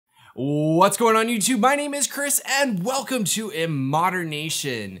What's going on YouTube? My name is Chris and welcome to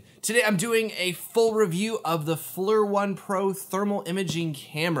ImmodderNation. Today I'm doing a full review of the Flir One Pro thermal imaging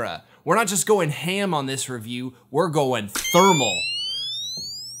camera. We're not just going ham on this review, we're going thermal.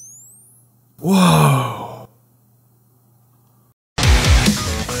 Whoa.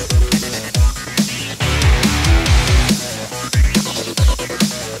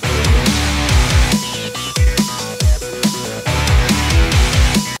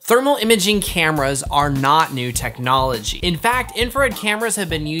 Thermal imaging cameras are not new technology. In fact, infrared cameras have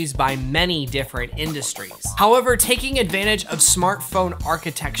been used by many different industries. However, taking advantage of smartphone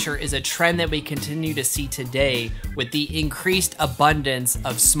architecture is a trend that we continue to see today with the increased abundance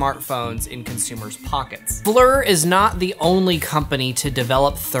of smartphones in consumers' pockets. Flir is not the only company to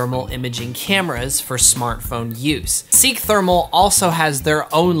develop thermal imaging cameras for smartphone use. Seek Thermal also has their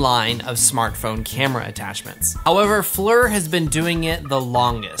own line of smartphone camera attachments. However, Flir has been doing it the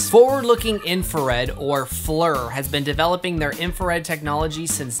longest. Forward-looking Infrared, or Flir, has been developing their infrared technology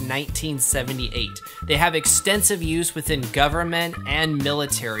since 1978. They have extensive use within government and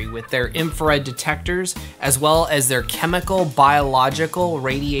military with their infrared detectors, as well as their chemical, biological,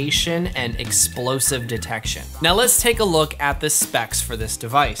 radiation, and explosive detection. Now let's take a look at the specs for this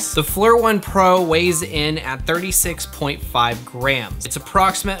device. The Flir One Pro weighs in at 36.5 grams. It's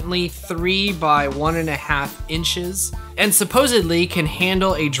approximately 3 by 1.5 inches and supposedly can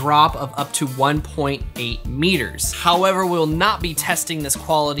handle a drop of up to 1.8 meters. However, we'll not be testing this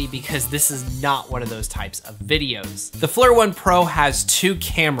quality because this is not one of those types of videos. The Flir One Pro has two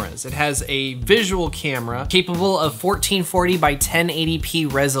cameras. It has a visual camera capable of 1440 by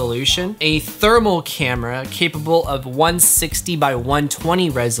 1080p resolution, a thermal camera capable of 160 by 120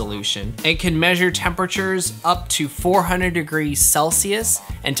 resolution. It can measure temperatures up to 400 degrees Celsius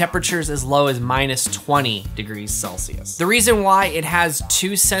and temperatures as low as -20 degrees Celsius. The reason why it has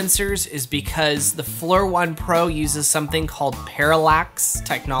two sensors is because the Flir One Pro uses something called parallax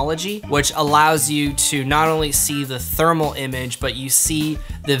technology, which allows you to not only see the thermal image, but you see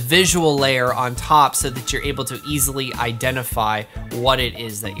the visual layer on top so that you're able to easily identify what it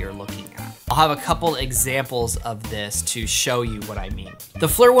is that you're looking at. I'll have a couple examples of this to show you what I mean. The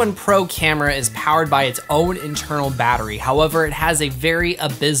Flir One Pro camera is powered by its own internal battery. However, it has a very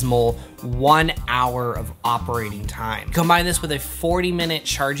abysmal 1 hour of operating time. Combine this with a 40-minute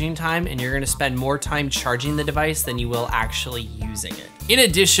charging time and you're gonna spend more time charging the device than you will actually using it. In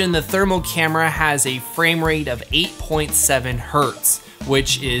addition, the thermal camera has a frame rate of 8.7 hertz,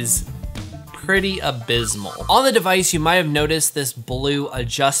 which is pretty abysmal. On the device, you might have noticed this blue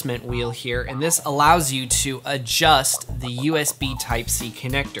adjustment wheel here, and this allows you to adjust the USB Type-C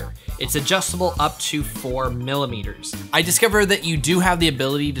connector. It's adjustable up to 4 millimeters. I discovered that you do have the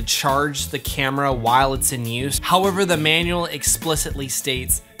ability to charge the camera while it's in use. However, the manual explicitly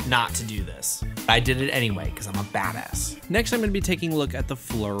states not to do this. I did it anyway because I'm a badass. Next, I'm going to be taking a look at the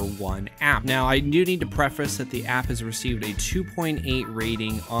Flir One app. Now, I do need to preface that the app has received a 2.8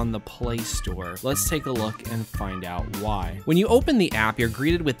 rating on the Play Store. Let's take a look and find out why. When you open the app, you're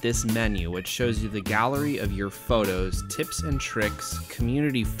greeted with this menu, which shows you the gallery of your photos, tips and tricks,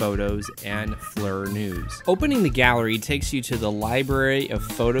 community photos, and Flir news. Opening the gallery takes you to the library of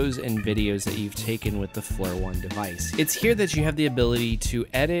photos and videos that you've taken with the Flir One device. It's here that you have the ability to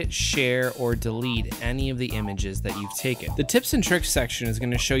edit, share, or delete any of the images that you've taken. The tips and tricks section is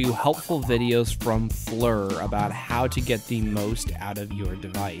going to show you helpful videos from Flir about how to get the most out of your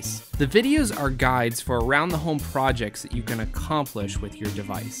device. The videos are guides for around the home projects that you can accomplish with your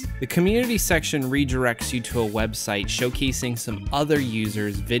device. The community section redirects you to a website showcasing some other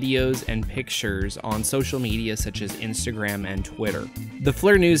users' videos and pictures on social media such as Instagram and Twitter. The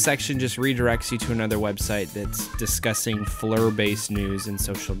Flir news section just redirects you to another website that's discussing Flir-based news and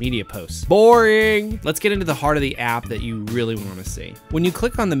social media posts. Boring! Let's get into the heart of the app that you really want to see. When you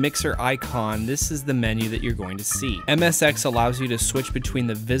click on the mixer icon, this is the menu that you're going to see. MSX allows you to switch between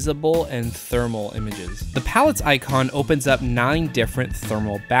the visible and thermal images. The palettes icon opens up 9 different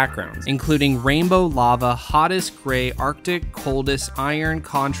thermal backgrounds, including rainbow lava, hottest gray, arctic, coldest, iron,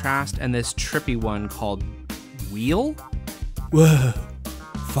 contrast, and this trippy one called wheel? Whoa,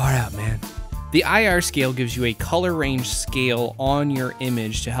 far out, man. The IR scale gives you a color range scale on your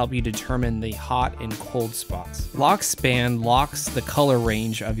image to help you determine the hot and cold spots. Lock span locks the color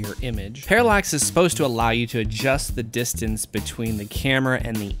range of your image. Parallax is supposed to allow you to adjust the distance between the camera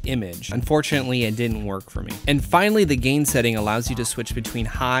and the image. Unfortunately, it didn't work for me. And finally, the gain setting allows you to switch between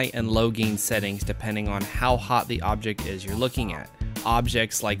high and low gain settings depending on how hot the object is you're looking at.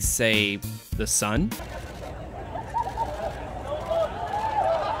 Objects like, say, the sun.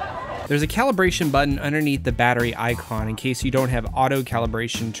 There's a calibration button underneath the battery icon in case you don't have auto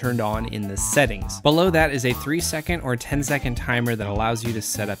calibration turned on in the settings. Below that is a 3-second or 10-second timer that allows you to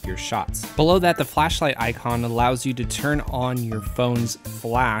set up your shots. Below that, the flashlight icon allows you to turn on your phone's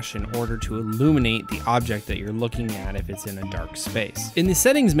flash in order to illuminate the object that you're looking at if it's in a dark space. In the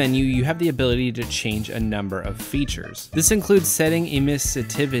settings menu, you have the ability to change a number of features. This includes setting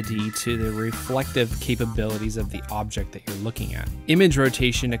emissivity to the reflective capabilities of the object that you're looking at, image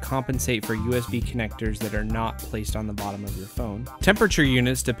rotation to compensate for USB connectors that are not placed on the bottom of your phone, temperature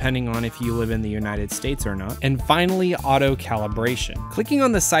units depending on if you live in the United States or not, and finally auto calibration. Clicking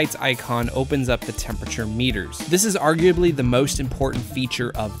on the site's icon opens up the temperature meters. This is arguably the most important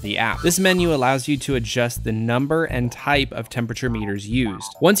feature of the app. This menu allows you to adjust the number and type of temperature meters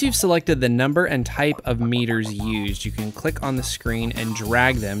used. Once you've selected the number and type of meters used, you can click on the screen and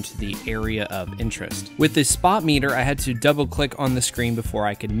drag them to the area of interest. With the spot meter, I had to double click on the screen before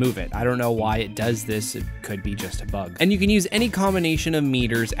I could move it. I don't know why it does this, it could be just a bug. And you can use any combination of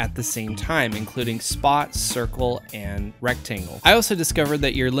meters at the same time, including spot, circle, and rectangle. I also discovered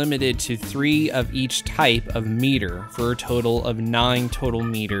that you're limited to 3 of each type of meter for a total of 9 total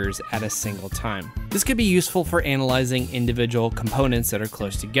meters at a single time. This could be useful for analyzing individual components that are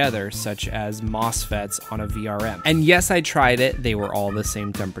close together, such as MOSFETs on a VRM. And yes, I tried it, they were all the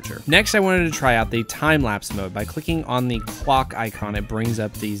same temperature. Next, I wanted to try out the time-lapse mode. By clicking on the clock icon, it brings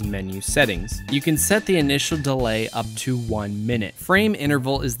up these menu settings. You can set the initial delay up to 1 minute. Frame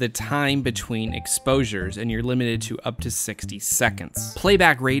interval is the time between exposures, and you're limited to up to 60 seconds.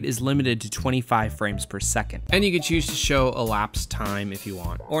 Playback rate is limited to 25 frames per second. And you can choose to show elapsed time if you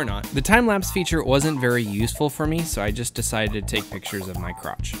want, or not. The time-lapse feature wasn't very useful for me, so I just decided to take pictures of my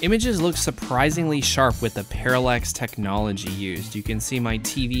crotch. Images look surprisingly sharp with the parallax technology used. You can see my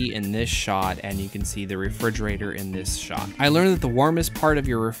TV in this shot, and you can see the refrigerator in this shot. I learned that the warmest part of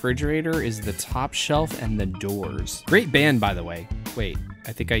your refrigerator is the top shelf and the doors. Great band, by the way. Wait,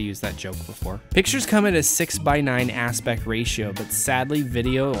 I think I used that joke before. Pictures come at a 6:9 aspect ratio, but sadly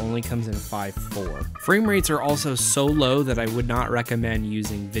video only comes in 5:4. Frame rates are also so low that I would not recommend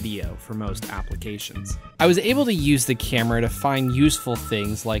using video for most applications. I was able to use the camera to find useful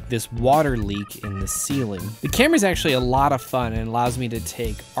things like this water leak in the ceiling. The camera is actually a lot of fun and allows me to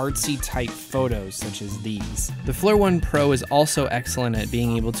take artsy type photos such as these. The Flir One Pro is also excellent at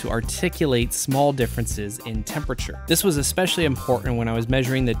being able to articulate small differences in temperature. This was especially important when I was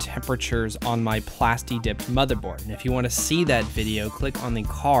measuring the temperatures on my plasti-dipped motherboard. And if you want to see that video, click on the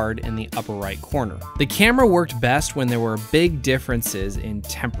card in the upper right corner. The camera worked best when there were big differences in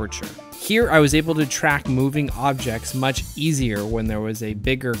temperature. Here, I was able to track moving objects much easier when there was a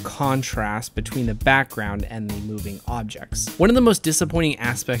bigger contrast between the background and the moving objects. One of the most disappointing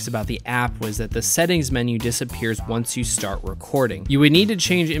aspects about the app was that the settings menu disappears once you start recording. You would need to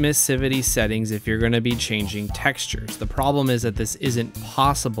change emissivity settings if you're going to be changing textures. The problem is that this isn't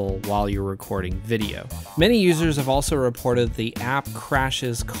possible while you're recording video. Many users have also reported the app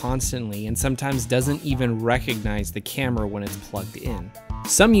crashes constantly and sometimes doesn't even recognize the camera when it's plugged in.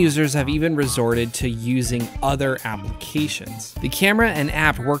 Some users have even resorted to using other applications. The camera and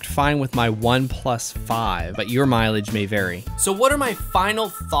app worked fine with my OnePlus 5, but your mileage may vary. So what are my final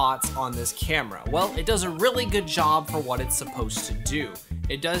thoughts on this camera? Well, it does a really good job for what it's supposed to do.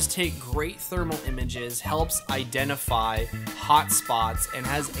 It does take great thermal images, helps identify hot spots, and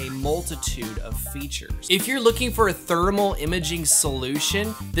has a multitude of features. If you're looking for a thermal imaging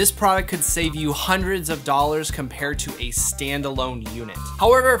solution, this product could save you hundreds of dollars compared to a standalone unit.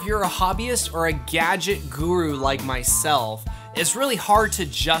 However, if you're a hobbyist or a gadget guru like myself, it's really hard to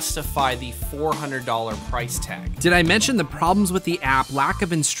justify the $400 price tag. Did I mention the problems with the app, lack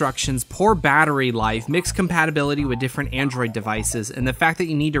of instructions, poor battery life, mixed compatibility with different Android devices, and the fact that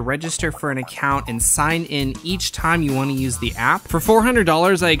you need to register for an account and sign in each time you want to use the app? For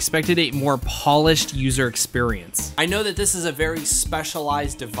 $400, I expected a more polished user experience. I know that this is a very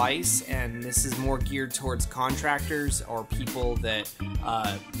specialized device, and this is more geared towards contractors or people that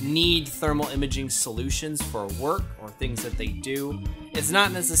need thermal imaging solutions for work or things that they do. It's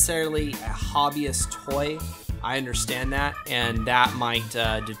not necessarily a hobbyist toy. I understand that, and that might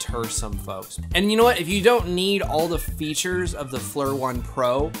deter some folks. And you know what? If you don't need all the features of the Flir One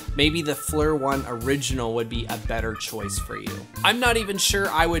Pro, maybe the Flir One Original would be a better choice for you. I'm not even sure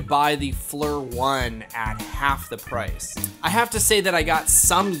I would buy the Flir One at half the price. I have to say that I got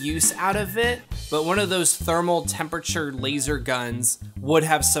some use out of it, but one of those thermal temperature laser guns would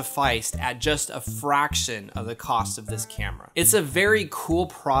have sufficed at just a fraction of the cost of this camera. It's a very cool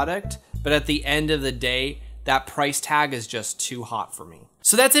product, but at the end of the day, that price tag is just too hot for me.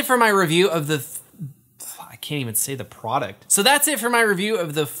 So that's it for my review of the, I can't even say the product. So that's it for my review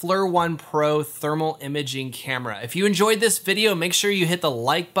of the Flir One Pro thermal imaging camera. If you enjoyed this video, make sure you hit the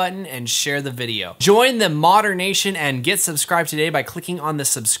like button and share the video. Join the MacLeod and get subscribed today by clicking on the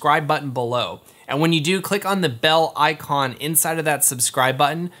subscribe button below. And when you do, click on the bell icon inside of that subscribe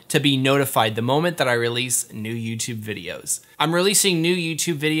button to be notified the moment that I release new YouTube videos. I'm releasing new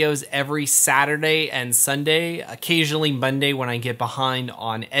YouTube videos every Saturday and Sunday, occasionally Monday when I get behind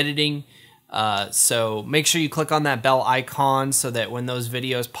on editing. So make sure you click on that bell icon so that when those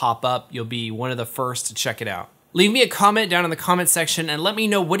videos pop up, you'll be one of the first to check it out. Leave me a comment down in the comment section and let me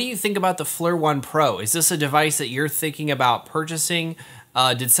know, what do you think about the Flir One Pro? Is this a device that you're thinking about purchasing?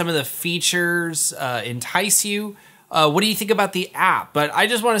 Did some of the features entice you? What do you think about the app? But I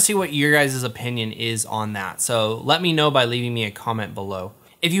just want to see what your guys' opinion is on that. So let me know by leaving me a comment below.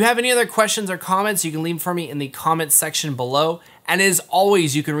 If you have any other questions or comments, you can leave them for me in the comment section below. And as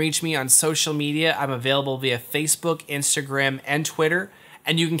always, you can reach me on social media. I'm available via Facebook, Instagram, and Twitter.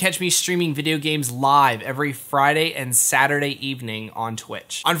 And you can catch me streaming video games live every Friday and Saturday evening on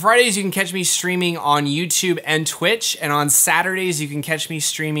Twitch. On Fridays, you can catch me streaming on YouTube and Twitch. And on Saturdays, you can catch me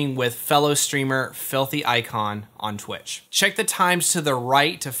streaming with fellow streamer Filthy Icon on Twitch. Check the times to the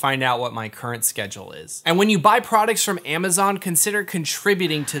right to find out what my current schedule is. And when you buy products from Amazon, consider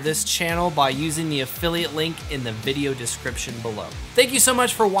contributing to this channel by using the affiliate link in the video description below. Thank you so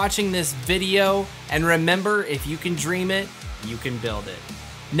much for watching this video. And remember, if you can dream it, you can build it.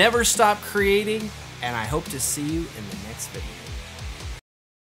 Never stop creating, and I hope to see you in the next video.